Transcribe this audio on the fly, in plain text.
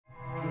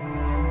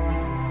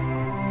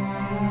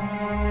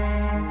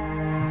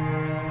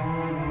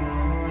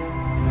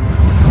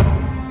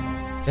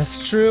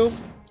That's true.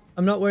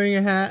 I'm not wearing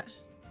a hat.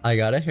 I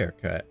got a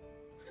haircut.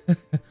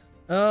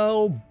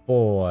 Oh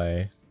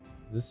boy.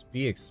 This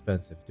be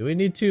expensive. Do we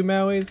need 2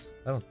 Mauis?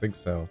 I don't think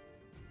so.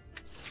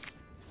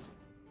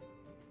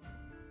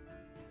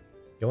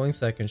 Going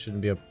second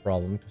shouldn't be a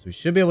problem because we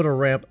should be able to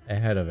ramp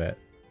ahead of it.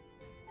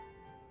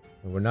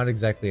 But we're not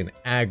exactly an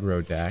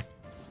aggro deck.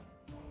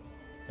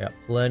 Got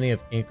plenty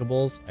of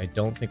inkables. I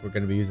don't think we're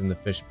going to be using the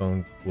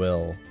fishbone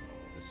quill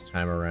this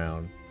time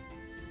around.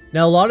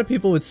 Now, a lot of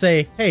people would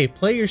say, hey,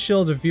 play your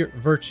Shield of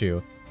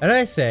Virtue. And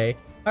I say,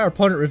 our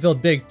opponent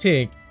revealed Big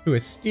Tink, who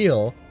is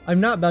steel.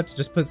 I'm not about to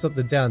just put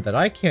something down that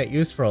I can't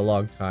use for a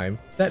long time.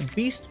 That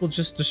beast will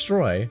just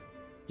destroy.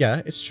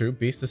 Yeah, it's true.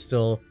 Beast is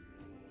still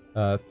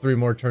 3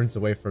 more turns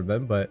away from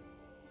them, but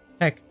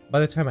heck, by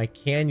the time I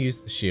can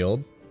use the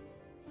shield,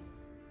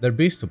 their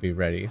beast will be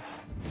ready.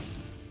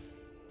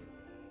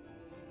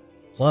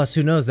 Plus,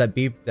 who knows,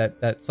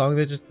 that song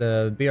that just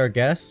Be Our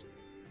Guest?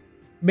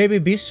 Maybe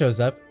Beast shows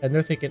up and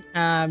they're thinking,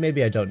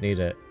 maybe I don't need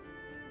it.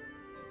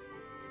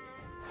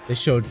 They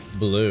showed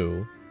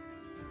blue.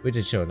 We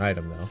did show an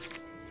item though.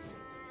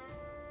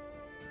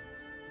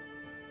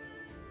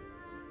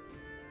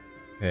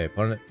 Okay,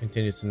 opponent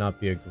continues to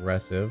not be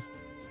aggressive.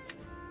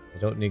 I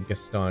don't need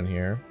Gaston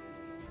here.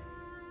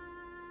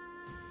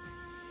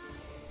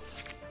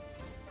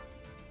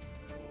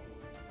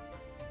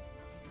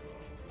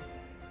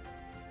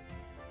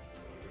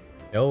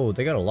 Oh,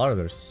 they got a lot of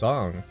their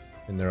songs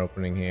in their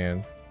opening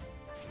hand.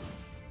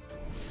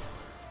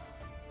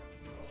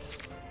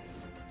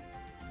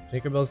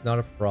 Tinkerbell's not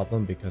a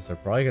problem because they're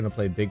probably going to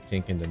play Big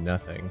Tink into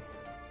nothing.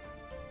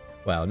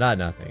 Well, not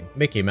nothing.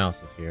 Mickey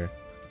Mouse is here.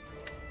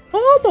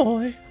 Oh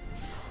boy!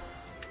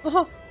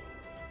 Oh.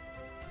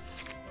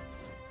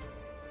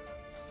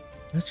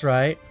 That's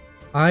right.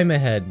 I'm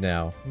ahead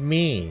now.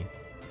 Me.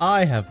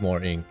 I have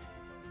more ink.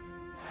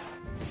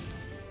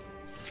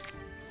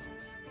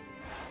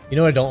 You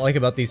know what I don't like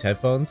about these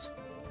headphones?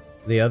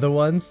 The other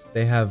ones,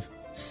 they have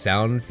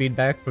sound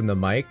feedback from the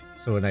mic,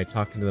 so when I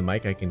talk into the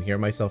mic I can hear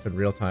myself in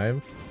real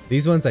time.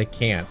 These ones I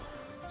can't.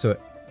 So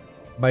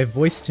my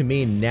voice to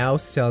me now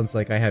sounds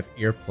like I have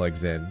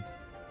earplugs in.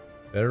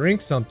 Better ink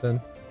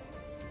something.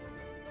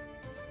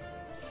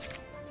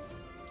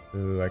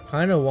 Ooh, I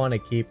kind of want to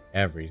keep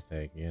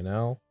everything, you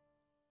know?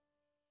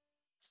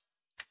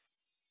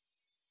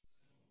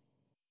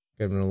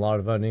 Given a lot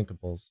of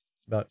uninkables.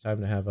 It's about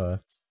time to have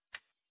a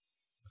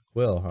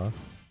quill, huh?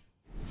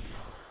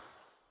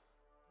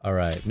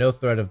 Alright, no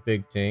threat of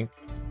Big Tink.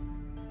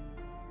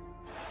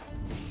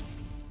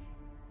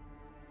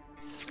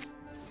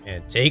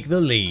 And take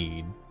the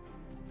lead.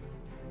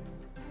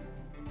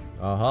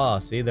 Aha,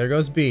 see, there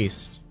goes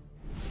Beast.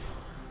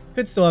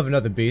 Could still have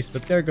another Beast,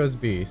 but there goes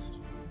Beast.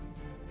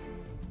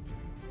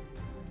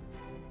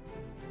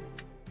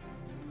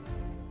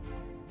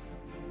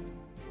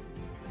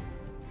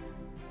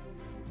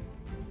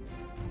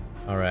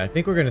 Alright, I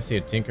think we're gonna see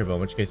a Tinkerbell,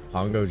 in which case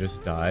Pongo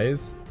just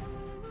dies.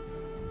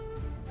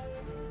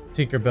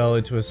 Tinkerbell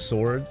into his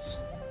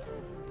swords.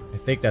 I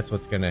think that's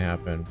what's gonna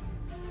happen.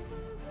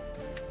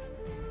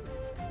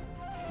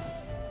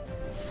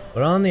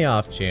 But on the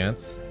off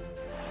chance,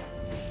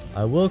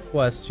 I will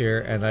quest here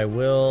and I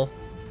will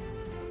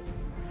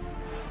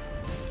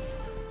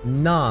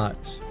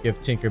not give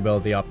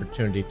Tinkerbell the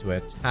opportunity to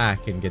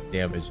attack and get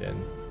damage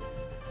in.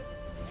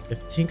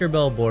 If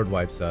Tinkerbell board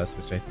wipes us,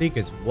 which I think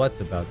is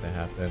what's about to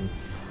happen,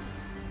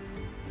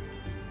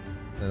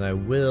 then I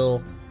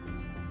will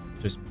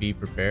just be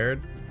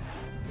prepared.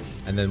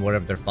 And then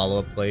whatever their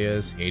follow-up play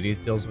is, Hades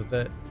deals with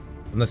it.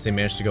 Unless they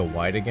manage to go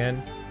wide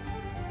again.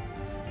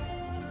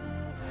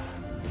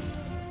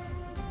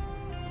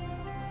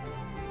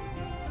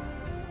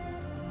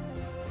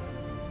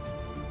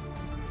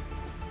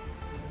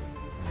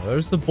 Well,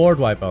 there's the board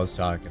wipe I was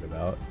talking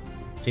about.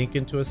 Tink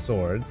into his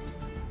swords.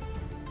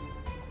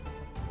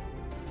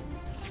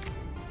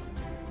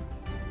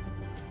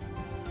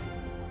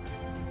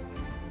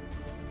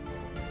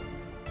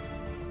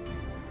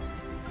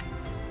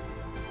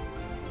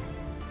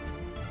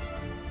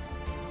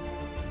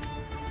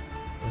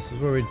 This is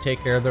where we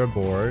take care of their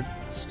board.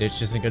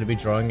 Stitch isn't going to be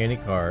drawing any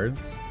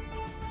cards.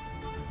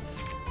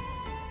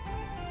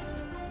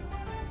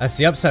 That's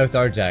the upside with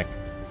our deck.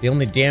 The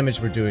only damage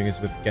we're doing is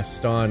with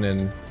Gaston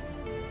and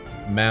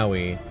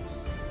Maui.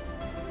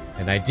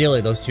 And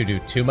ideally those two do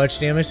too much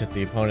damage that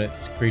the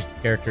opponent's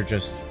character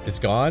just is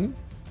gone.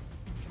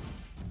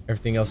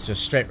 Everything else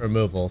just straight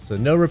removal, so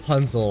no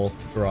Rapunzel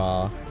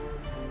draw.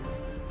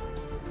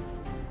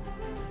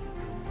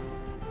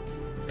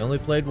 They only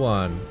played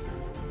one.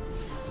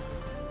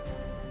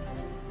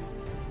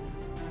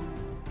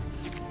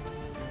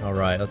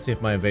 Alright, let's see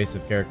if my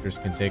invasive characters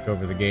can take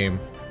over the game.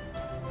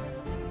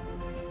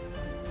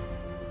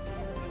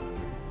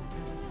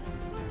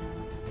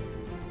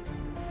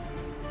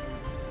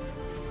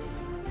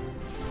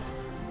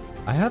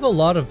 I have a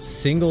lot of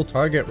single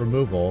target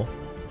removal.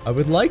 I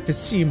would like to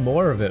see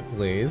more of it,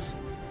 please.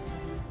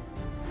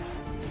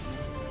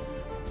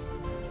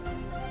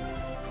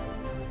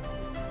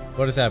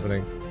 What is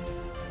happening?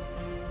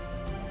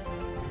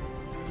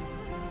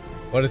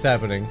 What is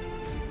happening?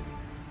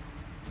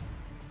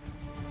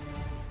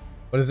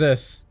 What is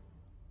this?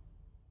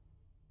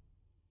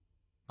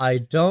 I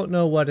don't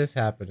know what is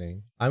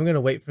happening. I'm gonna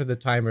wait for the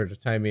timer to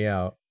time me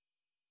out.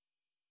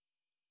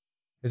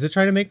 Is it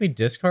trying to make me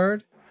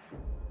discard?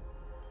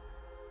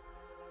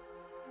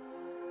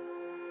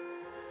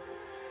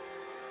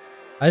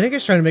 I think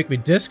it's trying to make me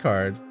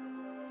discard.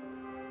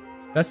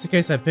 If that's the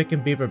case, I pick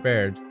and be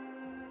prepared.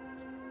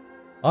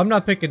 Oh, I'm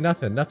not picking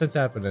nothing. Nothing's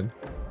happening.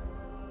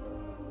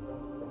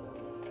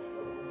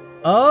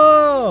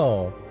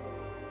 Oh!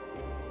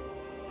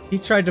 He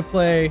tried to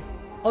play...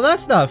 Oh,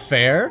 that's not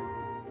fair!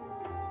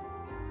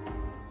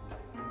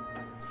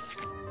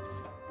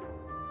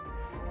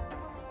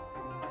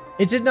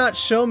 It did not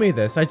show me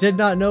this. I did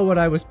not know what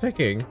I was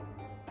picking.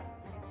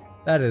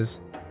 That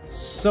is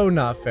so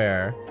not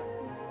fair.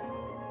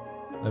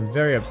 I'm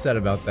very upset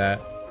about that.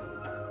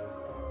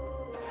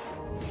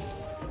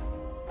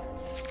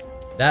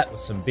 That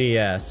was some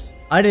BS.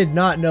 I did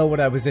not know what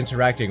I was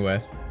interacting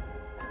with.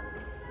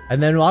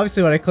 And then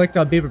obviously when I clicked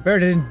on Be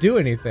Prepared, it didn't do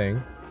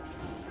anything.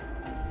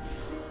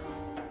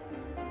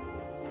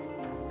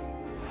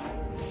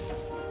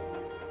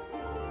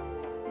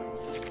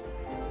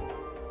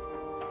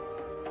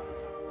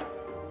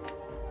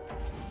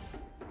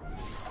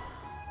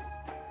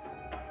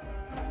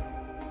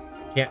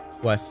 Can't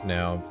quest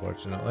now,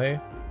 unfortunately.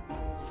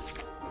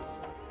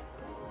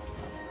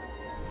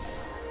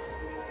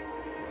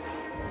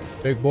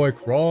 Big boy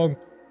Kronk.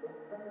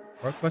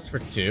 More quest for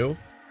 2?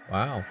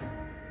 Wow.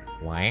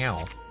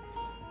 Wow.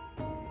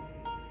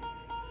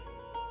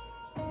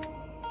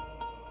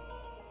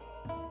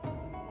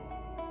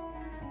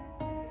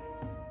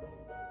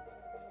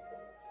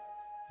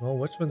 Well,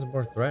 which one's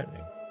more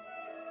threatening?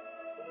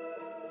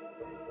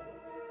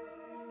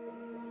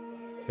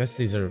 Guess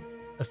these are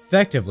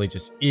effectively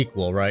just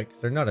equal, right?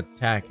 Because they're not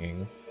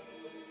attacking.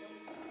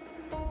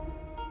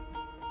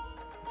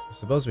 I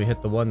suppose we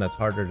hit the one that's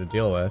harder to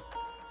deal with.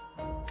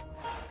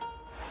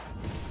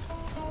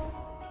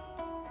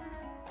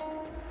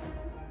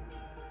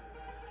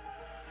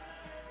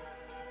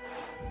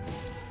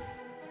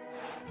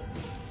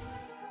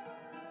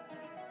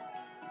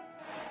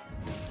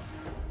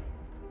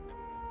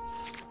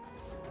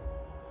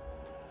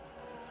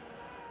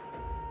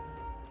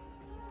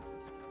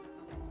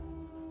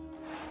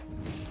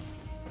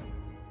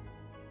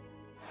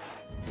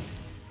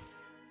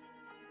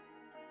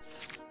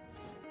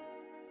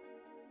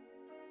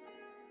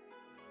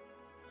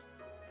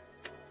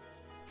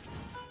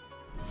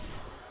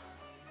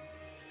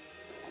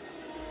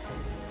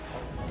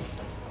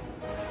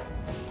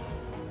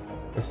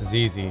 This is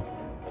easy.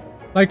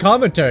 My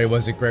commentary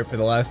wasn't great for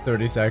the last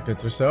 30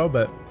 seconds or so,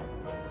 but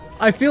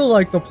I feel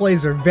like the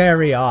plays are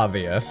very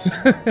obvious.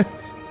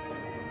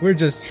 We're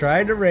just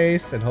trying to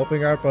race and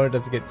hoping our opponent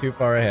doesn't get too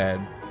far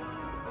ahead.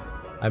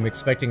 I'm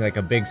expecting like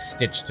a big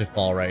Stitch to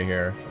fall right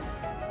here.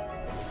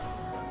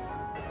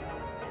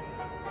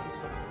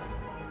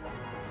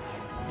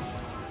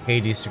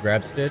 Hades to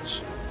grab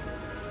Stitch.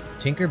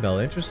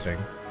 Tinkerbell, interesting.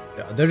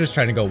 They're just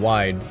trying to go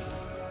wide.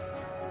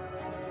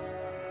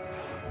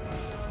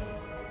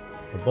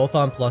 We're both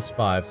on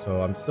 +5,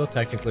 so I'm still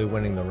technically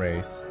winning the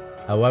race.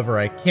 However,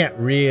 I can't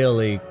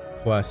really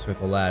quest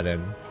with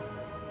Aladdin.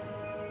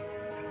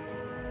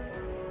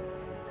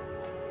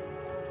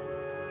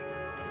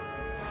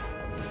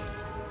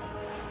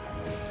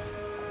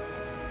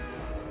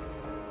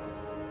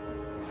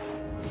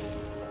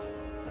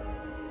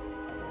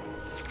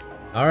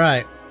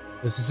 Alright,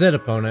 this is it,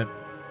 opponent.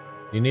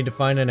 You need to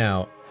find an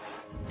out.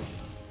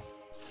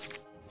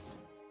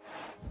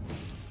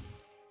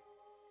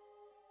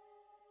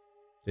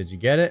 Did you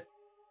get it?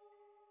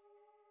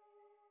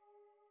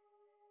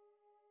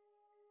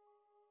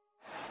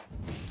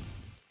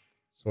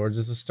 Swords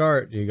is a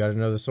start. You gotta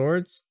know the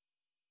swords?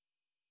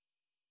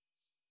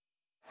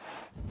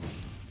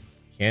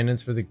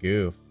 Cannons for the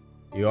goof.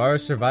 You are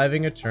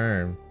surviving a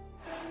turn.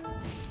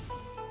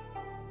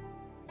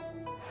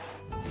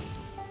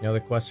 Now the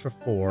quest for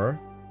 4.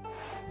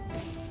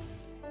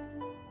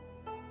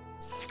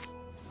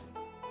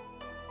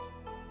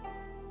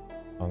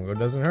 Bongo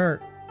doesn't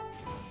hurt.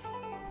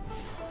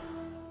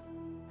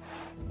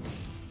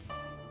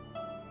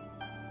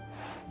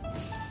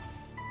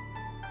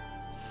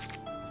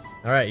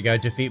 Alright, you gotta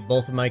defeat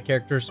both of my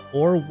characters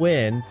or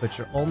win, but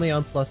you're only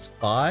on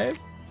 +5?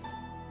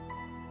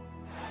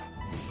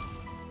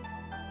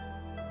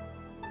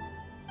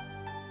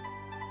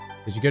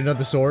 Did you get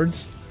another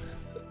swords?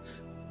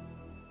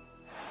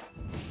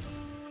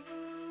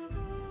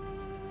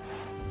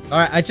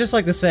 Alright, I'd just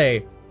like to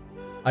say,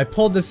 I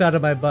pulled this out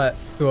of my butt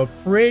through a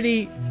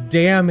pretty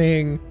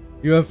damning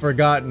 "you have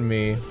forgotten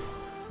me."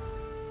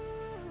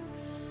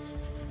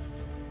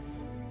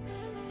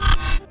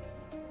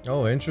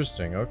 Oh,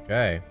 interesting.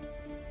 Okay.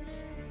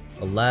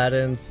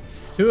 Aladdin's.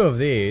 2 of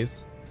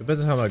these.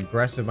 Depends on how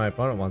aggressive my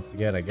opponent wants to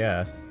get, I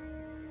guess.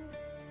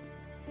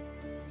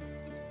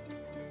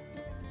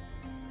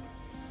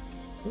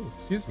 Ooh,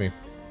 excuse me.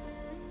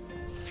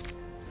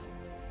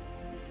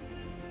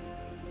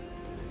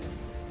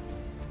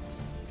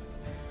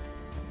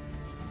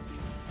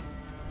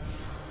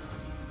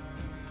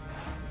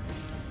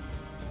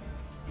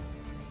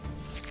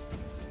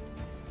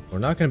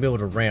 not going to be able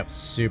to ramp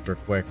super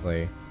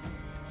quickly.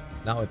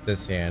 Not with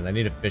this hand. I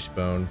need a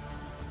fishbone.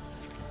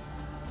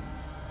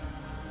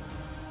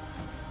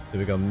 So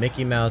we go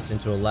Mickey Mouse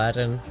into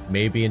Aladdin,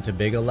 maybe into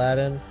Big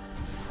Aladdin.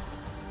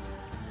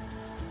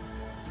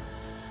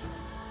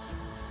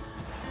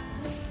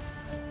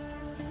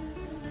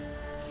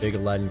 Big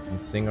Aladdin can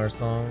sing our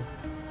song.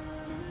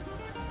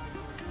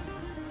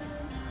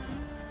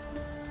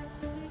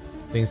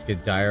 Things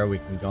get dire, we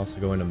can also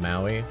go into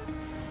Maui.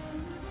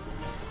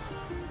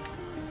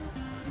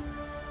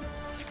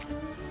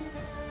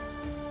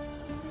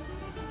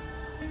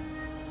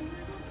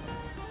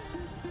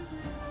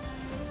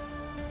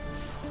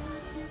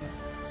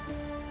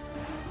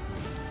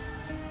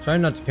 Try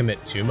not to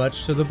commit too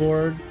much to the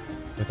board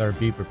with our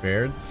Be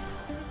Prepareds.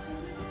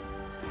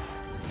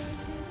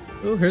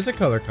 Ooh, here's a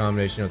color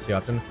combination you don't see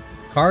often.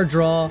 Card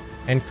draw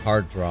and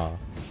card draw.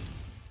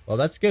 Well,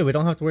 that's good. We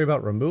don't have to worry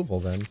about removal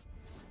then.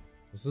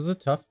 This is a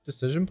tough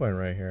decision point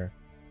right here.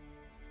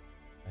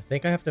 I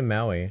think I have to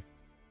Maui.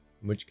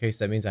 In which case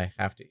that means I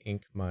have to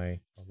ink my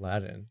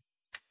Aladdin.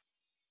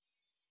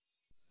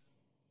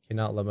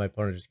 Cannot let my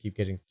opponent just keep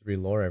getting 3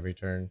 lore every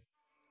turn.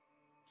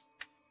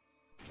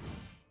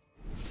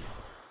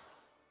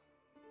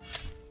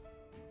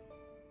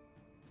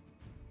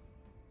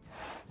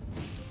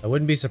 I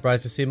wouldn't be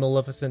surprised to see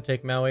Maleficent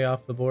take Maui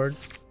off the board.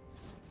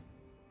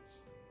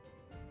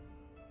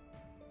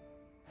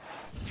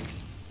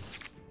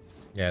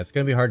 Yeah, it's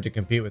going to be hard to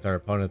compete with our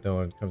opponent though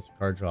when it comes to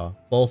card draw.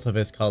 Both of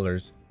his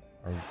colors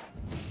are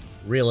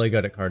really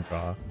good at card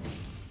draw.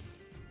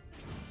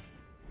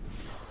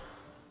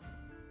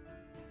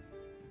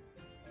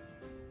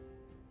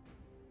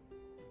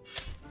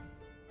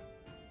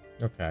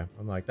 Okay,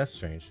 I'm like, that's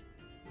strange.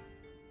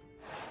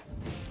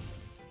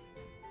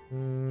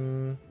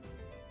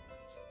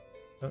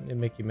 Don't need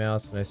Mickey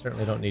Mouse, and I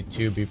certainly don't need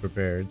 2 Be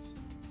Prepareds.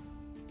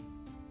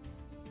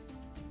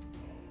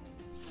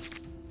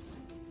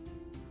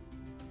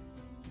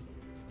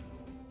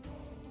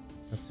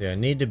 Let's see, I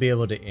need to be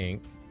able to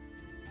ink.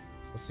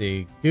 Let's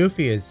see,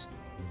 Goofy is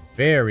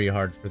very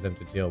hard for them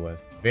to deal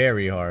with.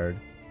 Very hard.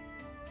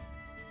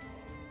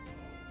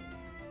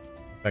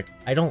 In fact,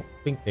 I don't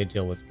think they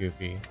deal with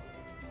Goofy.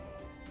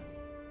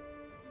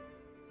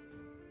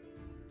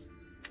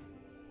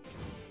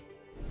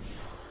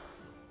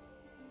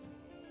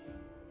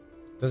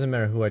 Doesn't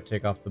matter who I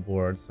take off the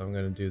board, so I'm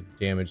going to do the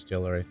damage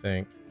dealer, I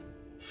think.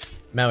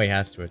 Maui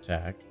has to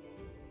attack.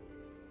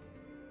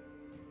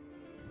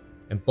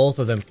 And both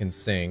of them can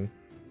sing.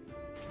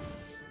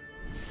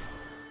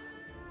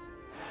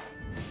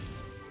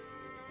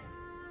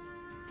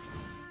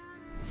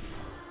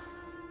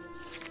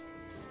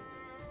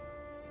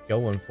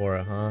 Going for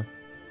it, huh?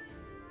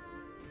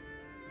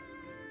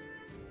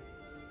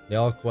 They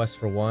all quest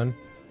for 1.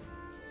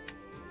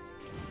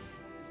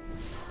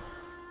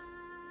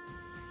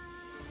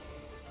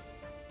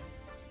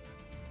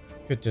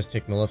 Could just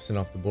take Maleficent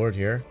off the board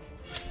here.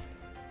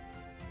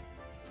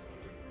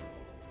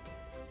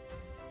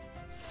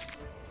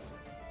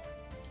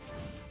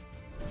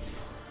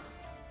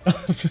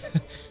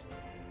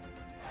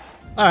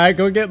 Alright,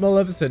 go get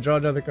Maleficent. Draw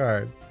another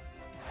card.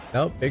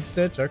 Nope, Big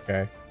Stitch?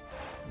 Okay.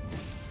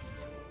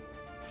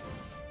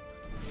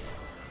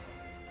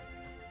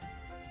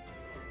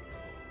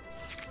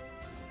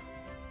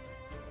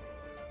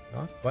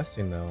 Not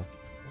questing though.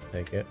 I'll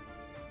take it.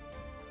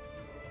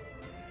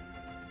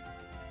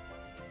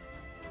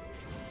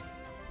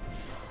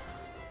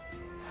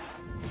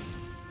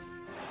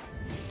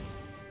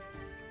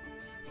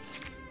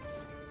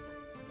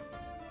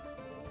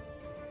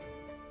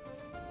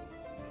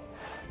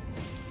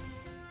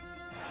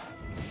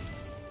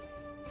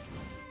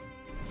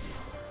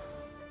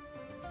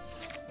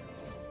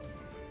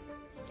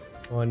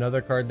 Well,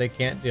 another card they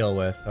can't deal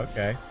with.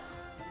 Okay.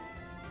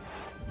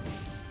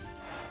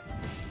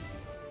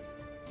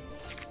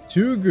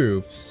 2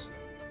 goofs.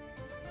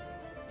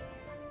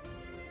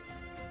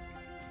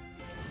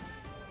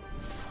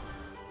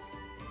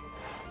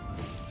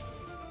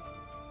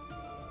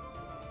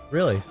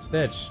 Really?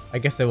 Stitch? I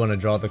guess they want to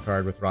draw the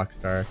card with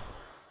Rockstar.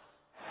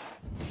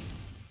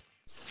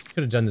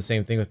 Could have done the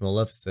same thing with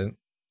Maleficent.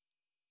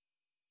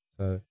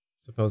 So,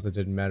 suppose it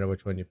didn't matter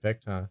which one you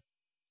picked, huh?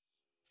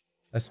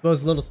 I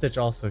suppose Little Stitch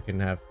also can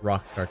have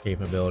Rockstar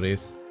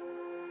capabilities.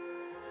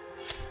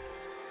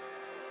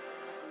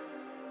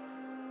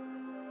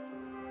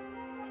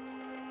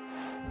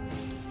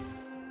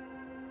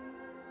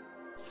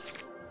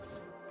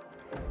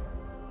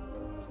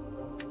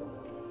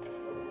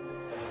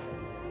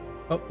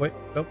 Oh, wait,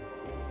 nope.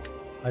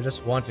 I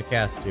just want to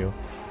cast you.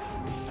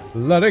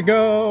 Let it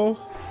go!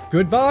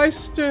 Goodbye,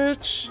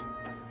 Stitch!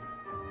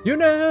 You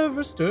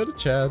never stood a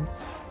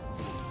chance.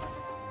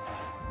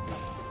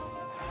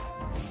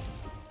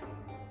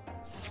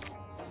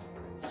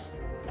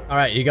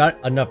 Alright, you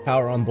got enough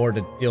power on board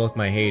to deal with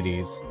my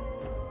Hades.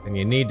 And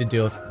you need to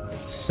deal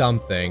with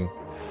something.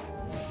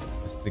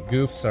 Because the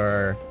goofs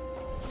are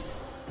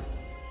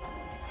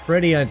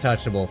pretty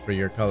untouchable for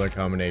your color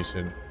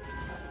combination.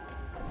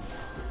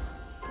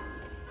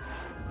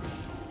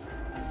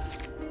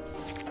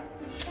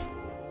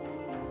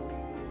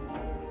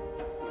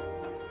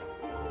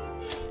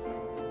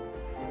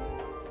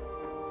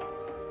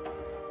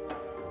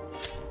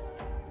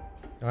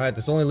 Alright,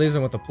 this only leaves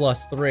them with a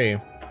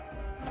 +3.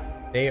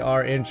 They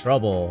are in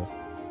trouble.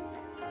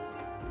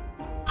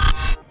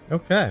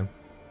 Okay.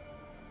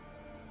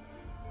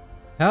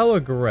 How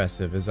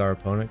aggressive is our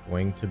opponent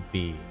going to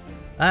be?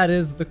 That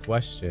is the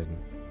question.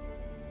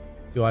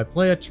 Do I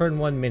play a turn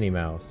 1 Minnie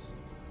Mouse?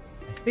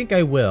 I think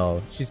I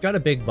will. She's got a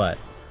big butt.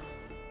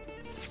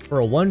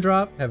 For a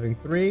 1-drop, having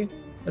 3,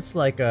 that's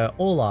like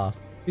Olaf.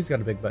 He's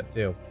got a big butt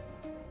too.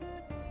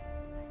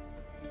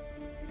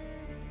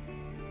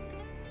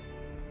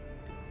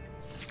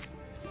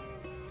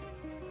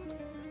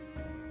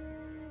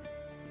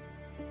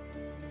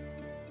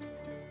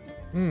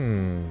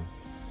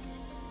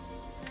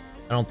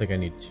 I don't think I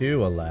need 2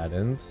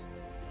 Aladdins.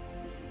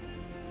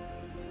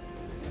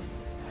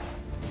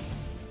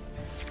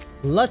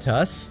 Let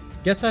us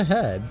get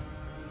ahead.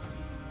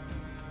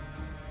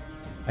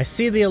 I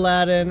see the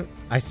Aladdin.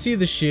 I see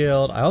the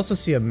shield. I also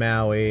see a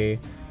Maui. I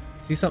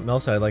see something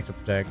else I'd like to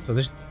protect. So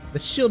this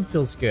shield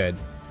feels good.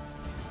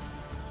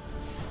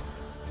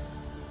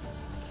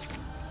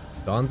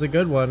 Gaston's a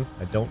good one.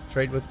 I don't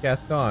trade with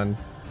Gaston.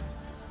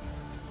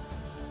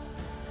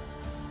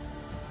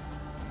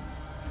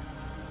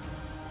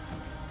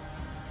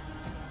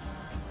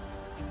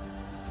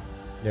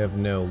 They have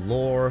no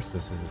lore, so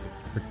this is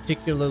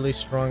particularly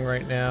strong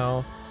right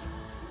now.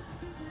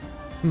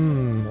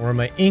 Or am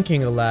I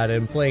inking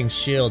Aladdin, playing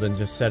shield, and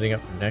just setting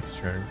up for next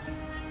turn?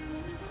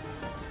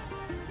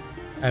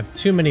 I have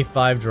too many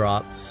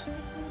 5-drops.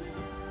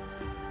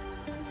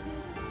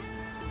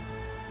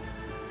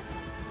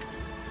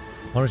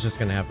 Opponent's just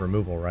gonna have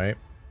removal, right?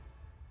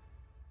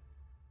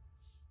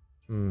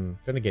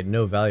 Gonna get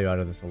no value out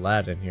of this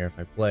Aladdin here if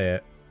I play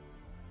it.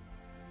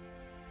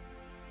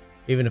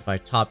 Even if I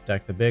top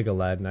deck the big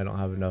Aladdin, I don't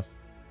have enough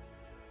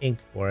ink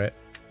for it.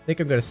 I think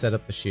I'm going to set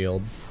up the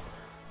shield.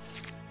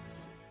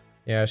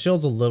 Yeah,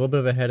 shield's a little bit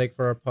of a headache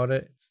for our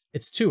opponent.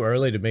 It's too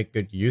early to make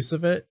good use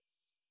of it.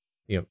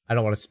 You know, I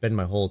don't want to spend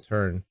my whole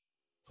turn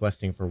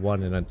questing for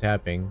 1 and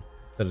untapping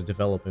instead of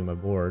developing my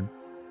board.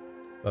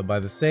 But by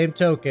the same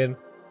token,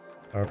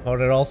 our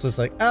opponent also is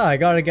like, I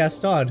got a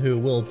Gaston who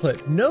will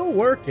put no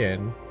work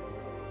in.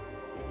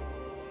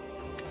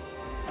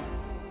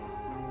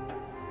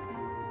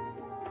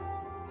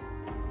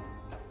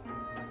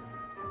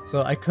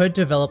 So I could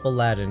develop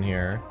Aladdin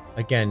here.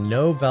 Again,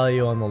 no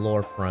value on the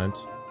lore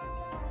front.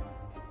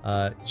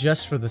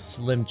 Just for the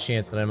slim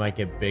chance that I might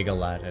get big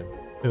Aladdin,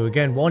 who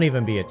again won't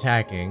even be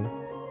attacking.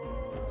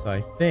 So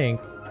I think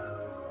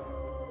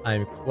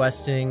I'm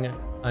questing,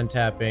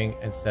 untapping,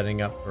 and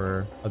setting up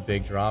for a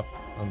big drop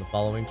on the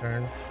following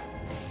turn.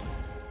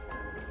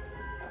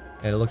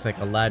 And it looks like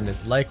Aladdin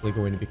is likely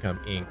going to become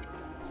ink.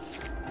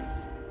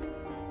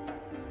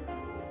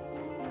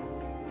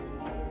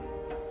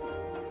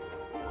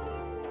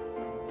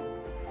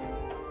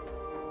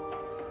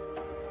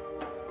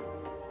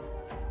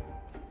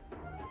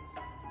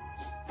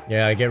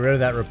 Yeah, get rid of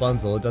that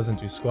Rapunzel. It doesn't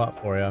do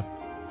squat for you. I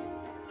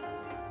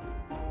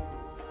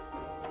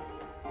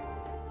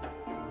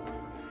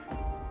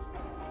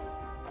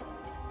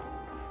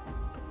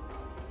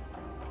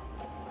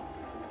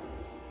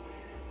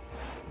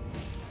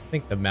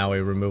think the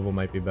Maui removal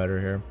might be better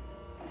here.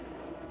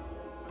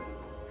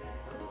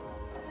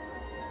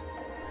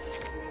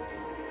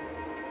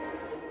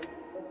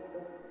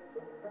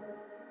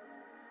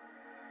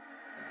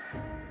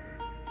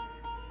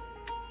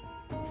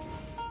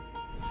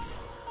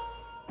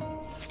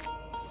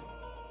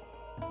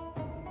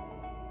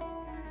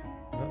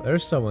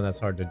 There's someone that's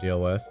hard to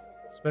deal with,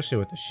 especially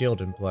with the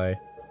shield in play.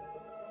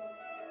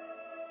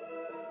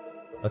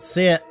 Let's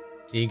see it.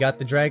 Do you got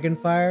the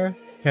Dragonfire?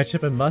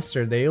 Ketchup and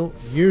mustard, they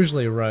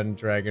usually run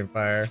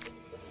Dragonfire.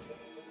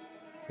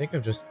 I think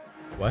I'm just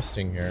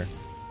questing here.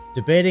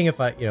 Debating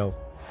if I,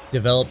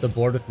 develop the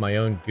board with my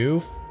own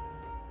goof.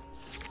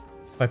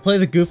 If I play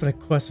the goof and I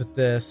quest with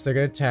this, they're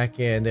gonna attack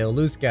in, they'll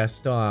lose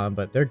Gaston,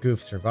 but their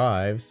goof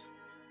survives.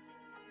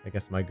 I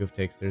guess my goof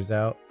takes theirs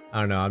out. I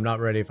don't know, I'm not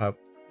ready if I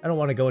don't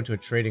want to go into a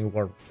trading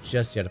war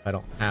just yet if I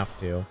don't have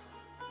to.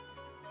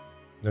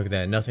 Look at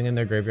that, nothing in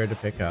their graveyard to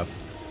pick up.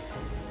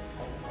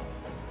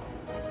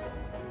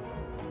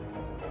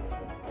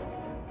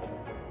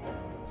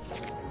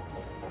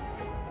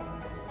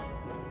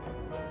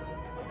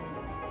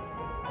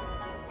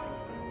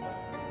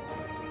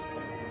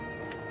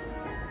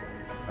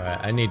 Alright,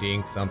 I need to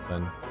ink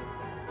something.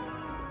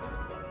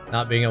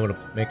 Not being able to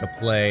make a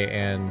play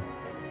and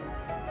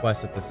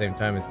quest at the same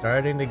time is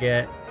starting to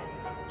get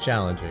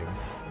challenging.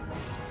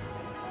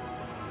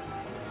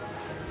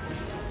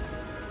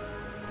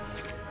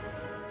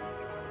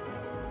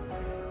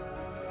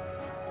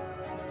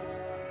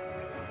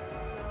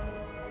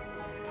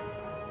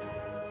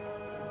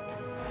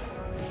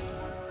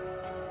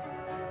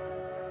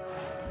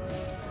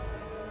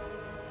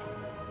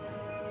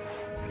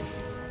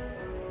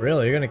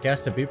 Really? You're gonna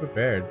cast a Be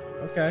Prepared?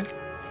 Okay.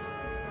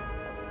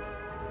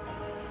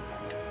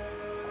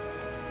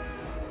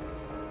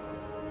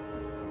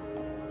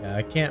 Yeah,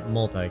 I can't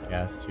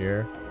multicast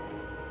here.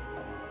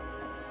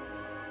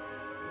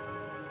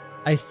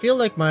 I feel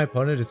like my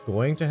opponent is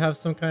going to have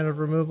some kind of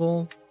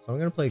removal, So I'm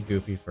going to play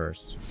Goofy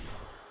first.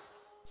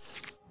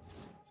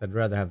 So I'd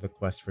rather have the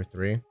quest for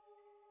 3.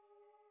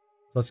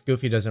 Plus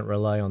Goofy doesn't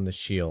rely on the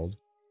shield.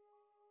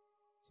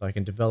 So I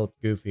can develop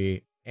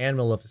Goofy and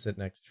Maleficent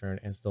next turn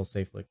and still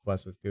safely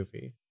quest with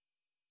Goofy.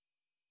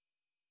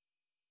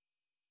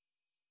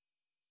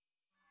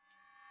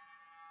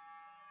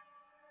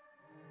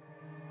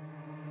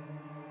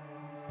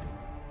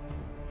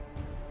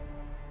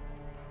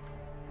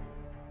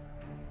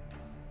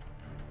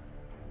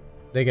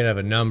 They could have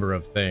a number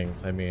of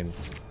things, I mean...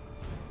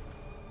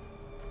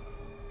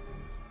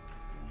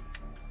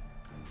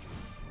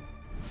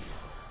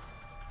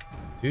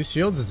 2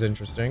 shields is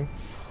interesting.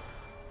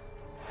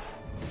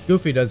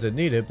 Goofy doesn't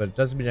need it, but it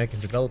doesn't mean I can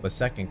develop a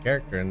second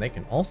character and they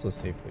can also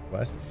safely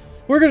quest.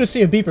 We're gonna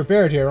see a Be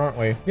Prepared here, aren't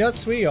we?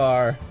 Yes, we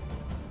are.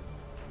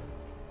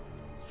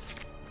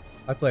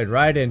 I played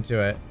right into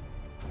it.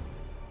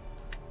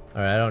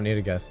 Alright, I don't need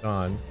a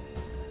Gaston.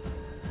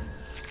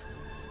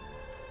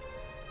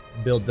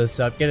 Build this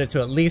up, get it to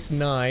at least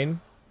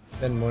 9.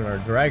 Then when our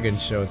dragon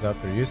shows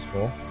up, they're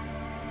useful.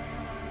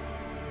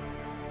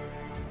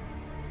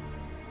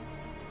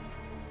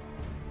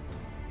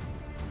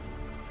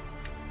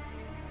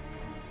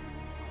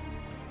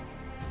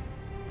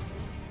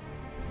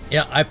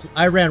 Yeah,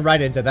 I ran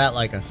right into that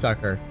like a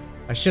sucker.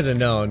 I should have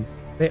known.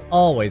 They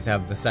always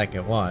have the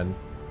second one.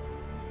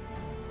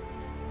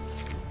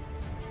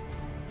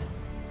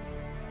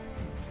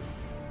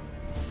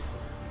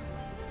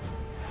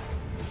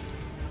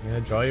 Yeah,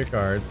 draw your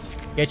cards.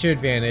 Get your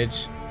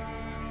advantage.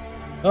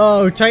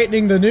 Oh,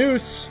 tightening the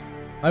noose!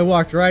 I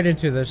walked right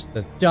into this,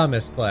 the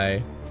dumbest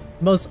play.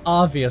 Most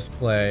obvious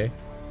play.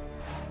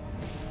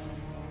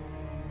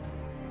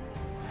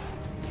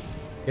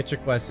 Get your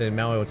quest in,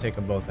 Maui will take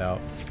them both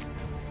out.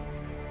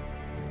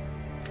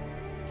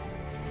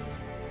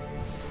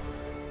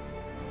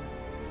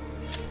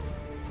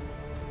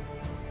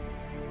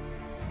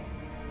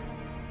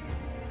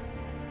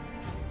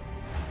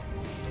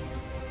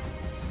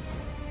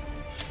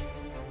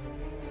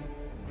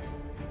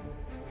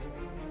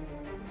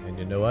 And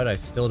you know what? I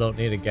still don't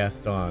need a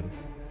Gaston.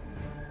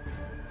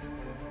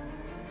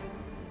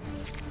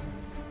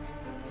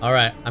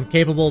 Alright, I'm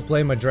capable of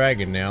playing my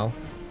dragon now.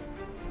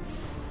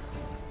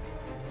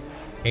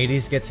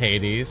 Hades,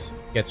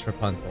 gets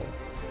Rapunzel.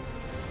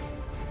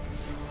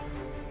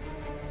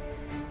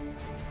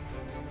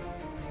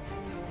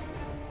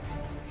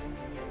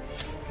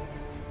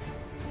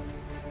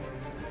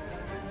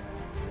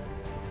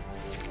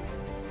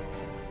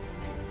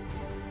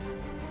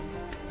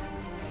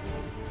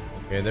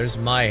 Okay, there's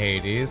my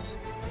Hades.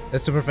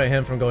 This will prevent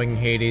him from going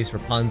Hades,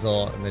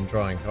 Rapunzel, and then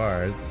drawing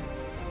cards.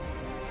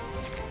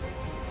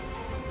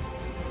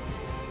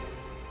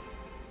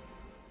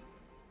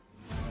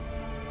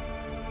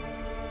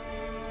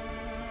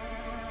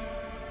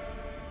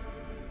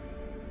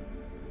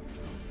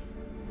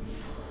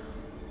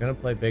 Gonna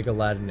play Big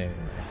Aladdin anyway.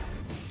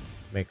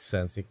 Makes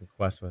sense, he can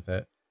quest with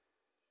it.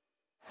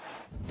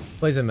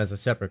 Plays him as a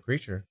separate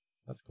creature.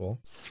 That's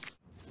cool.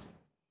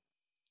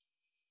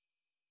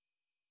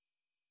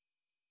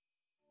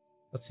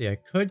 Let's see, I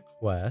could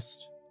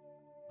quest,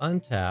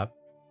 untap,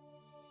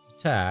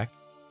 attack,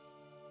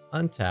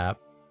 untap,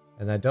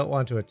 and I don't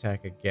want to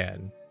attack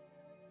again.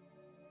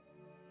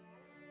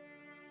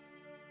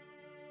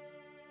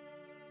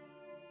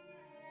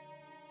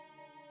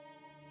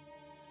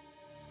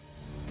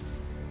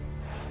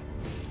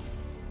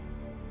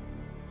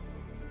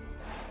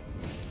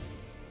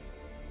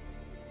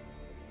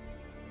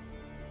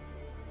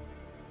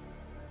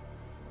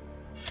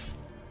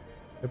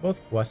 They're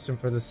both questing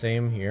for the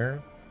same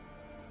here.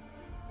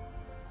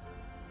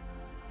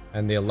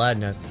 And the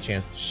Aladdin has the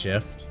chance to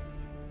shift.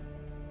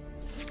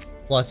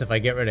 Plus, if I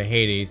get rid of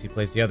Hades, he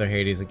plays the other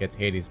Hades and gets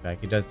Hades back.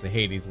 He does the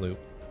Hades loop.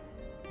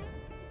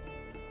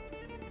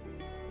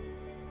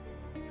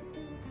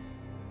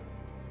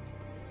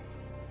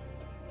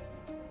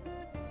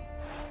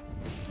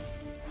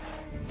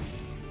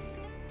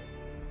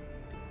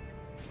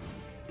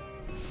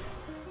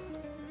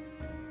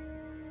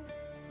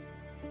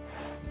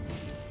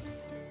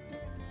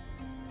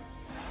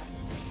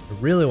 I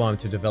really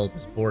want him to develop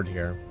his board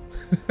here.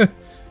 So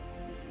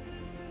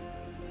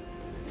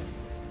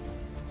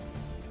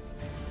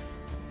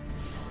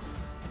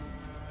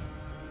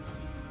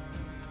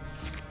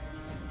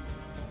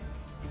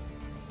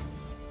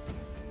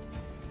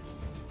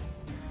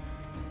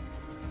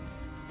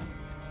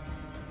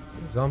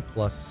he's on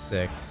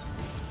 +6.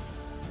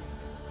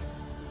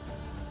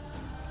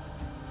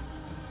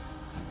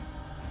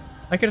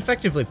 I could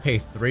effectively pay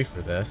 3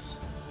 for this.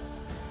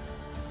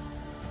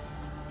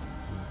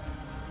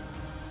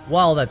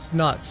 While that's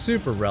not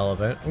super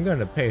relevant, I'm going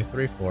to pay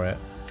 3 for it.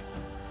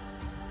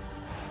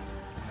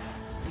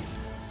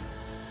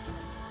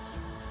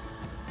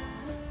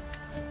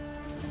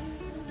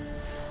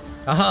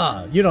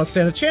 Aha! You don't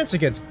stand a chance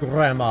against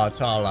Gramma,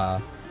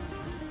 Tala.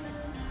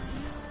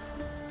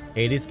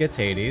 Hades gets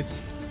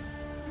Hades.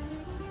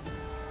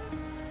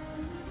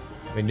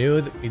 We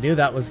knew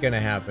that was going to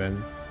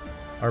happen.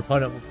 Our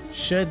opponent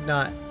should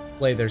not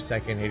play their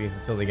second Hades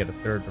until they get a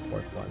third or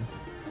fourth one.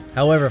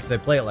 However, if they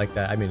play it like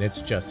that, I mean,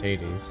 it's just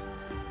Hades.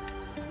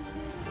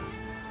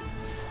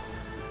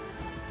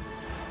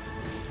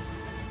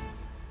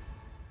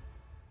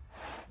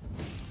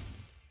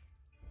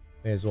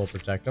 May as well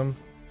protect them.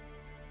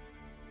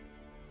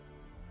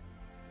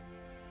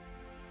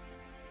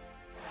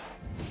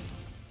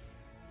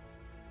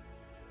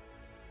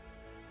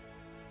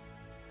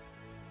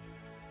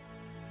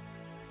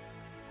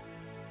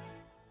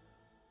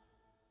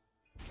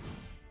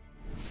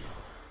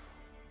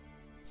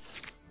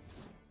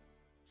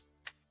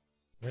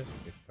 There's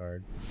a good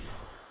card.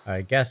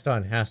 Alright,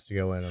 Gaston has to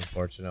go in,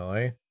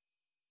 unfortunately.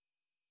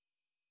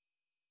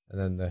 And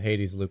then the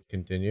Hades loop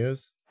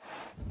continues.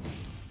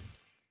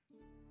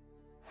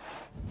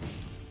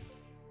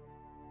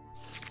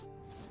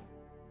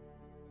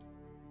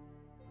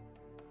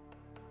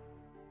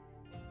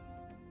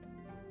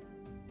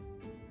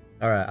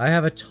 Alright, I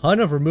have a ton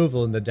of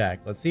removal in the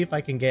deck. Let's see if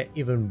I can get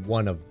even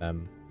one of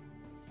them.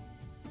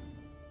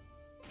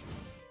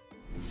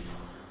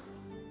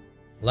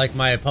 Like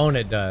my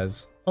opponent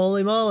does.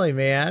 Holy moly,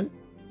 man.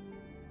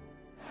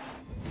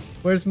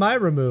 Where's my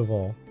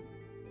removal?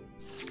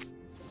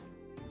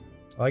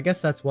 Well, I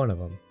guess that's one of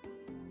them.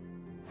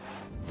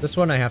 This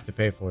one I have to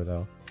pay for,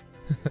 though.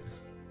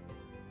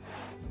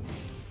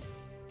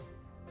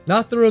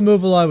 Not the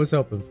removal I was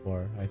hoping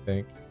for, I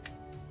think.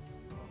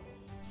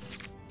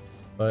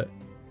 But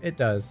it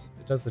does.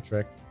 It does the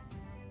trick.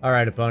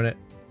 Alright, opponent.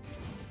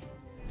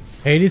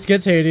 Hades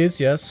gets Hades,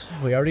 yes.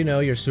 We already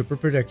know you're super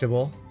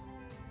predictable.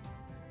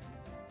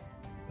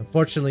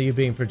 Unfortunately, you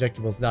being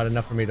predictable is not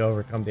enough for me to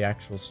overcome the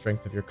actual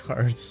strength of your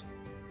cards.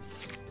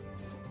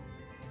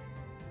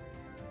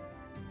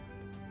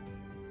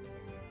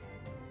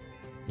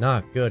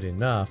 Not good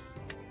enough.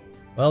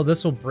 Well,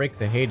 this will break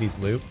the Hades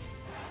loop.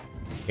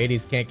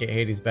 Hades can't get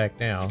Hades back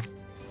now.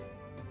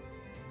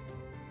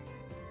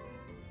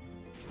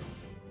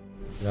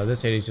 No,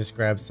 this Hades just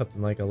grabs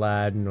something like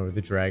Aladdin or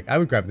the dragon. I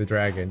would grab the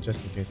dragon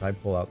just in case I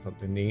pull out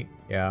something neat.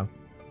 Yeah.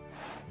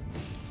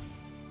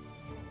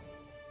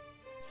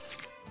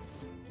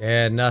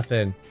 Yeah,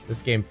 nothing.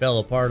 This game fell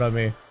apart on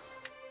me.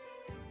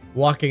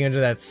 Walking into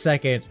that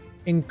second,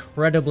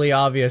 incredibly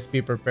obvious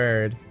be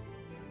prepared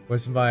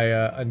was my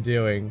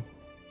undoing.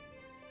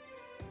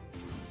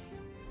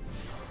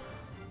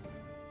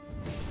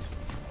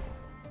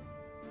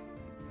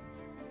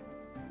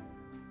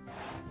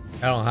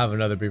 I don't have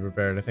another be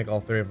prepared. I think all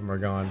three of them are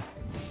gone.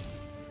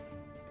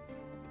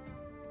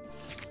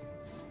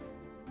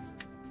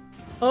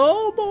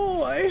 Oh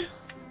boy!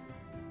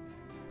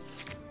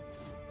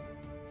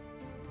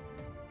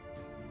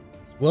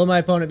 Will my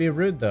opponent be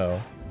rude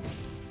though?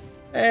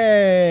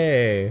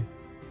 Hey!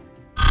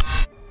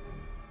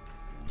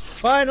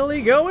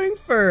 Finally going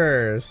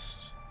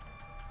first!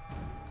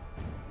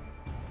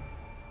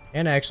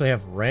 And I actually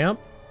have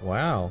ramp?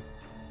 Wow.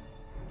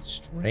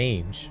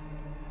 Strange.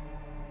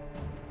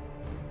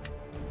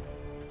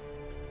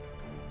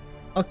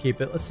 I'll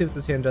keep it. Let's see what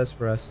this hand does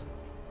for us.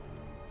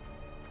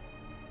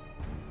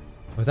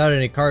 Without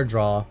any card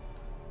draw,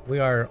 we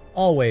are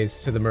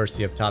always to the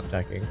mercy of top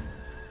decking.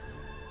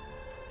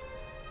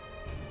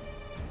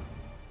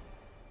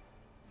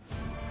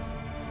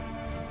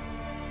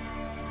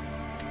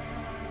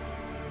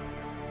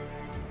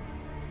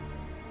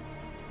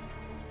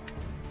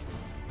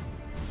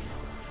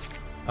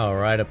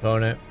 Alright,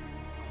 opponent.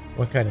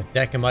 What kind of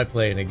deck am I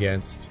playing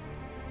against?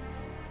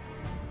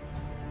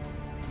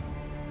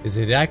 Is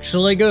it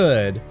actually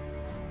good?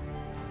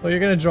 Well,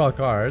 you're gonna draw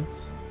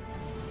cards.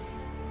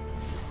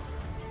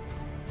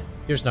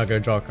 You're just not gonna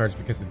draw cards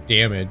because of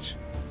damage.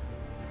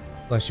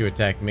 Unless you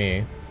attack me.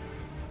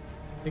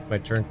 I think my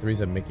turn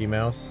 3's a Mickey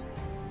Mouse.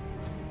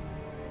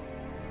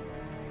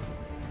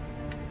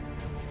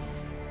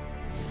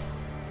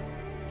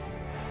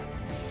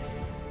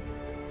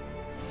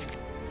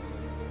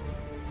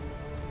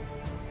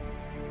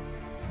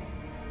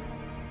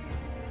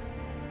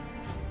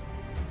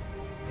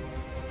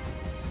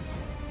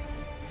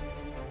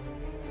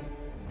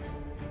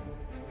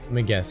 Let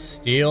me guess,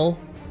 steal?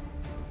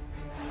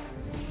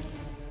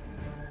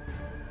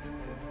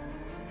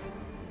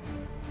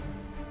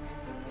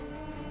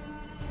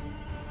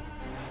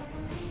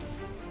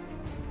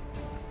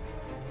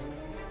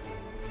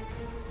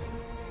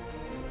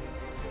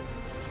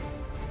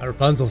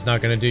 Rapunzel's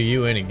not gonna do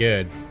you any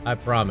good, I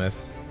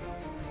promise.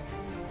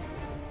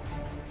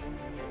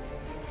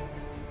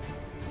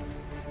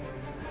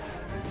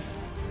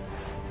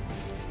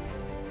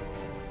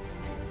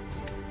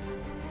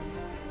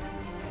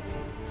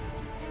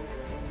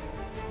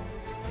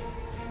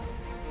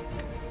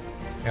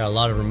 Got a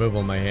lot of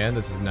removal in my hand.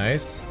 This is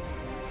nice.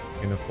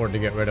 Can afford to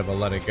get rid of a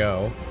Let It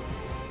Go.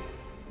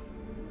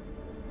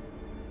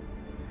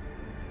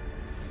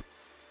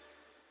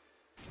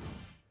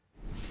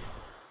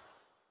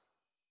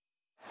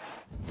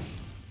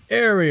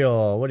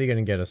 Ariel! What are you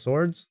gonna get? A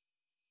swords?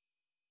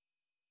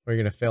 Or are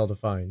you gonna fail to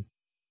find?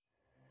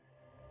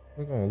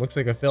 Oh, looks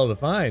like a fail to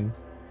find.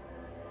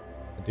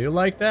 I do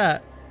like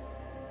that.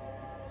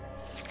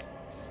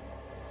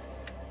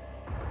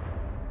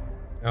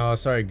 Oh,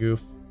 sorry,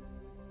 Goof.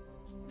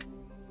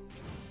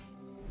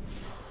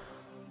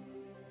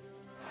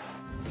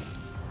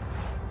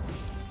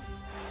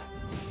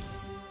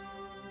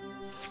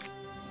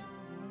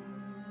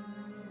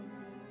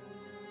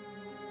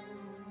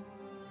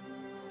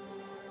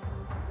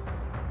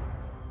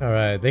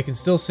 Alright, they can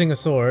still sing a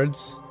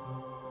swords.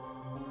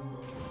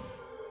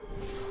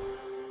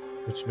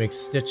 Which makes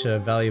Stitch a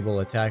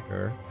valuable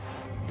attacker.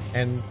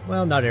 And,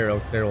 well, not Ariel,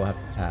 because Ariel will have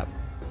to tap.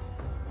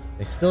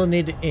 They still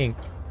need to ink.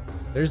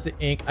 There's the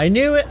ink. I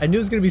knew it! I knew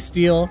it was going to be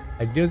steel.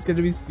 I knew it was going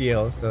to be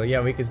steel. So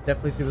yeah, we can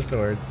definitely see the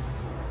swords.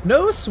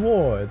 No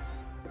swords!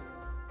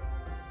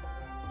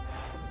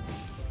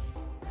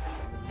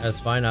 That's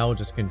fine, I will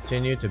just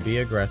continue to be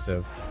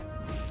aggressive.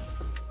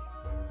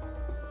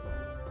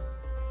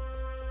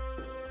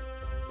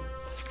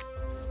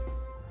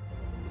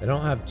 They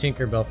don't have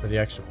Tinkerbell for the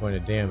extra point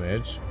of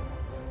damage.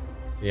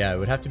 So yeah, it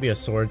would have to be a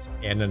swords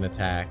and an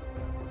attack.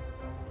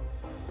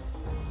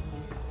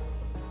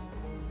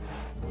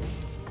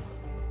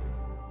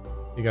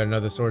 You got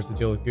another swords to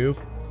deal with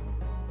Goof?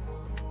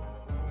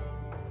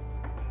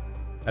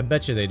 I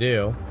bet you they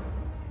do.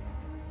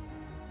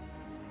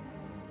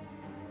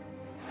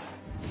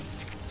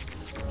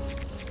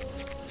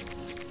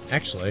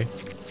 Actually,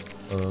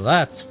 well,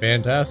 that's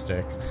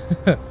fantastic.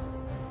 I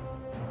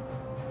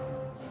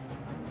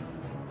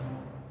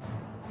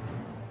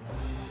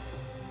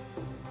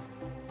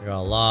got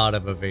a lot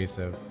of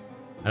evasive.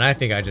 And I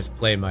think I just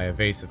play my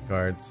evasive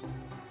cards.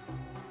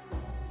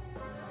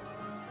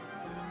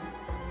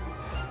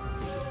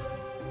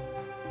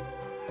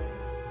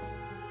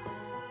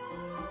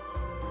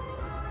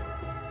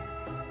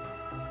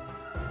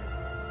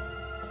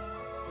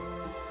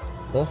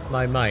 Both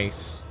my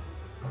mice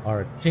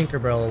are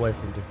Tinkerbell away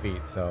from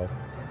defeat, so...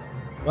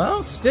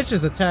 Well, Stitch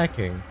is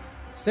attacking.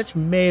 Stitch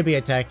may be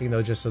attacking,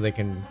 though, just so they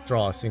can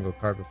draw a single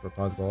card with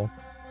Rapunzel.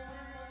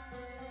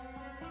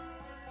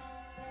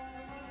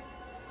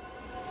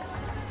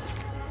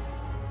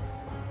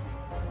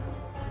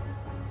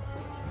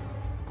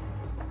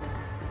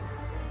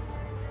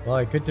 Well,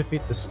 I could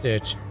defeat the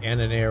Stitch and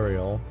an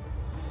Ariel.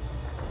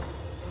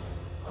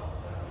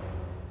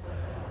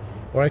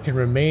 Or I can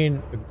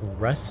remain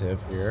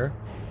aggressive here.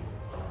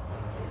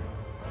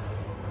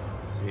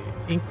 Let's see.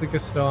 Ink the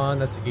Gaston,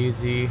 that's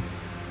easy.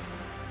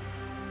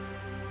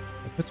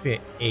 That puts me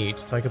at 8,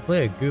 so I could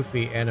play a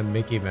Goofy and a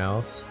Mickey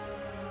Mouse.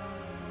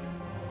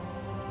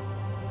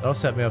 That'll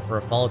set me up for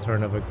a follow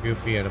turn of a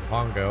Goofy and a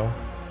Pongo.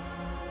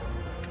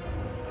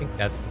 I think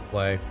that's the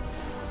play.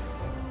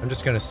 I'm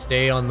just gonna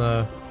stay on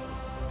the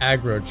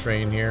aggro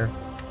train here.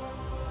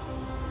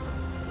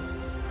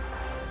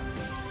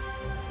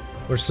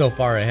 We're so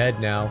far ahead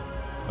now,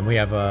 and we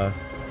have a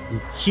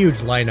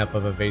huge lineup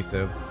of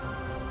evasive.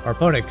 Our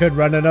opponent could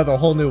run another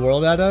whole new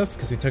world at us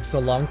because we took so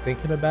long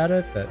thinking about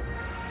it that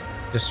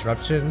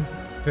disruption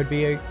could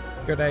be a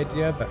good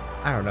idea, but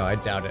I don't know, I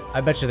doubt it.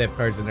 I bet you they have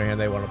cards in their hand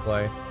they want to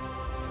play.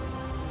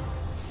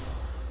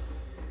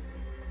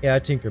 Yeah,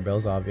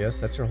 Tinkerbell's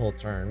obvious. That's your whole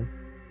turn.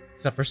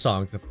 Except for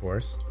songs, of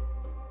course.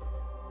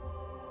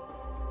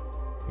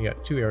 You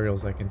got 2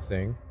 Ariels I can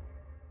sing.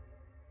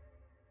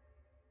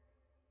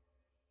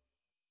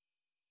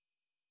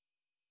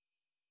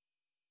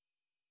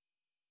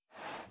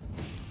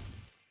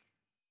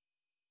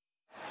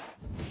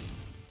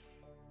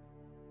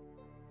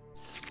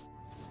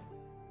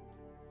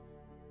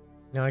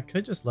 Now I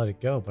could just let it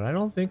go, but I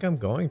don't think I'm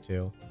going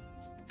to.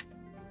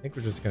 I think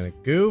we're just gonna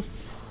Goof,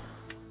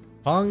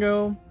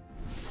 Pongo,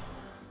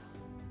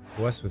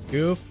 quest with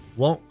Goof.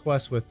 Won't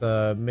quest with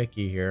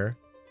Micky here.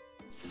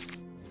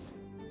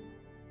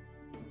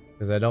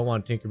 Because I don't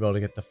want Tinkerbell to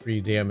get the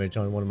free damage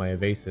on one of my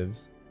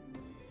evasives.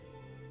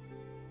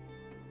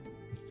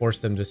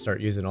 Force them to start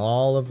using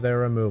all of their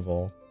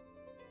removal.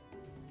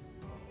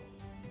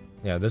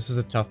 Yeah, this is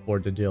a tough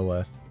board to deal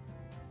with.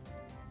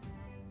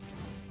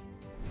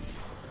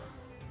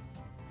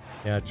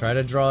 Yeah, try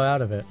to draw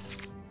out of it.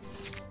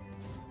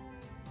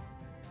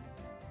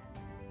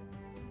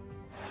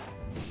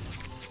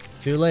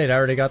 Too late, I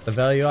already got the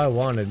value I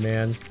wanted,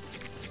 man.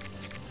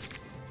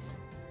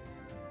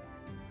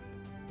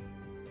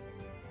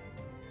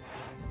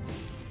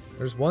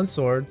 There's 1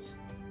 swords.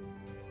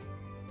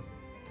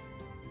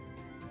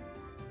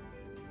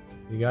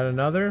 You got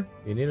another?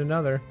 You need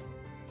another.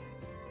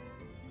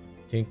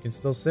 Tink can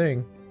still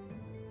sing.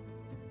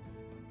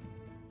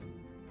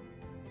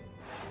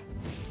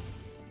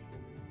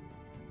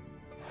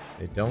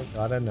 They don't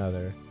got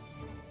another.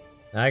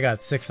 Now I got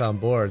 6 on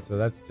board, so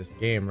that's just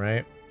game,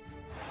 right?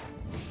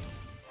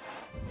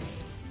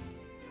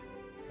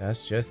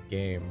 That's just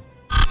game.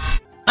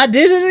 I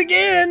did it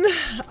again!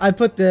 I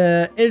put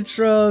the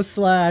intro /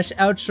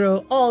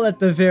 outro all at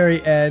the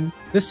very end.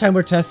 This time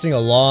we're testing a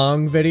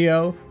long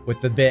video with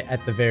the bit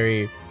at the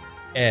very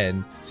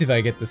end. See if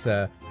I get this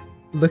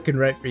looking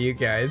right for you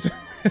guys.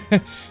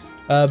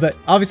 But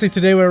obviously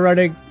today we're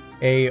running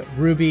a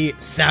Ruby,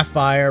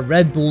 Sapphire,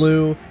 Red,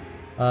 Blue,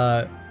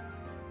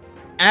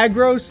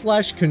 aggro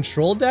 /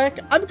 control deck.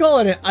 I'm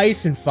calling it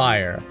Ice and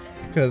Fire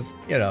because,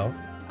 you know,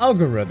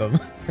 algorithm.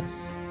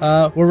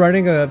 We're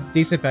running a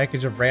decent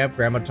package of ramp,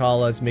 Gramma,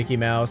 Tala's, Mickey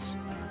Mouse,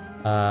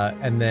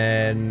 and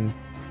then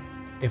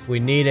if we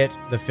need it,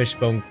 the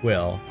Fishbone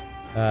Quill.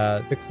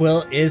 The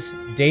Quill is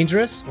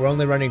dangerous. We're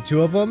only running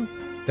 2 of them.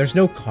 There's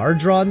no card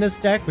draw in this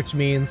deck, which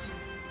means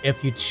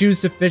if you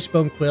choose the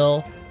Fishbone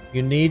Quill,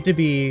 You need to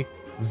be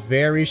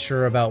very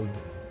sure about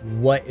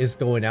what is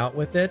going out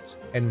with it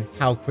and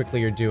how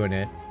quickly you're doing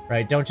it,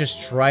 right? Don't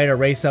just try to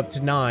race up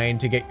to 9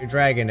 to get your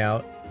dragon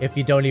out if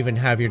you don't even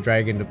have your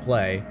dragon to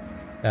play.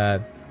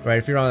 Right,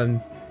 if you're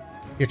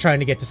trying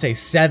to get to, say,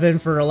 7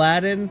 for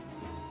Aladdin,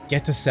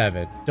 get to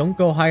 7. Don't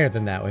go higher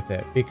than that with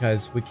it,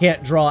 because we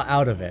can't draw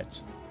out of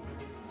it.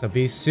 So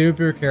be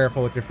super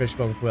careful with your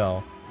Fishbone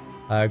Quill.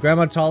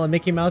 Gramma, Tala,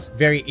 Mickey Mouse,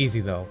 very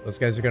easy though. Those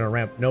guys are gonna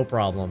ramp, no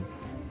problem.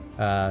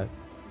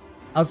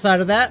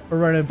 Outside of that, we're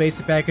running a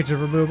basic package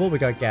of removal. We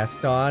got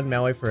Gaston,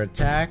 Maui for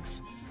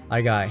attacks.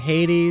 I got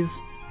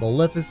Hades,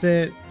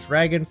 Maleficent,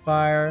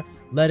 Dragonfire,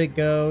 Let It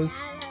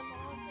Goes.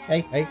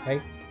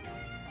 Hey.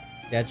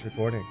 Dad's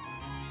recording.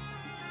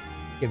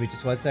 Give me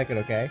just 1 second,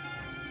 okay?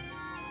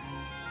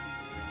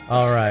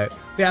 Alright.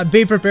 Yeah,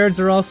 Be Prepareds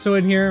are also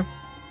in here.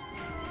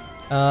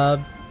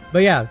 But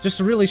yeah, just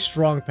a really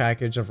strong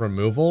package of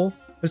removal.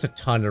 There's a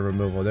ton of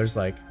removal. There's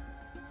like...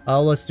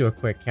 let's do a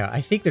quick count.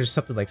 I think there's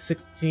something like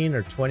 16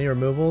 or 20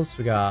 removals.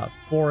 We got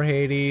 4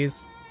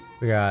 Hades.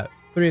 We got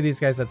 3 of these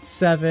guys. That's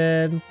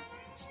 7.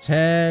 It's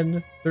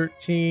 10,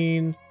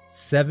 13,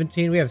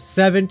 17. We have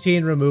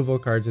 17 removal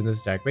cards in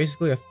this deck.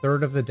 Basically, a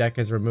third of the deck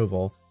is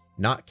removal,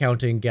 not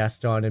counting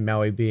Gaston and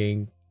Maui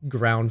being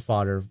ground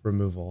fodder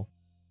removal.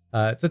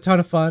 It's a ton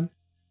of fun.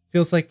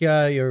 Feels like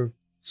you're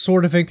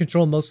sort of in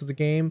control most of the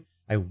game.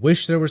 I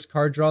wish there was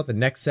card draw. The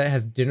next set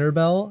has Dinner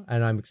Bell,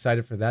 and I'm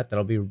excited for that.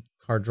 That'll be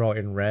card draw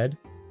in red.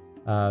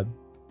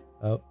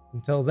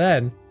 Until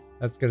then,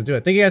 that's gonna do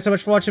it. Thank you guys so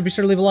much for watching. Be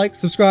sure to leave a like,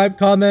 subscribe,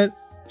 comment,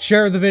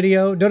 share the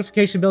video.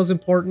 Notification bell is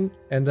important,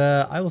 and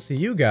I will see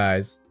you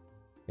guys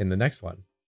in the next one.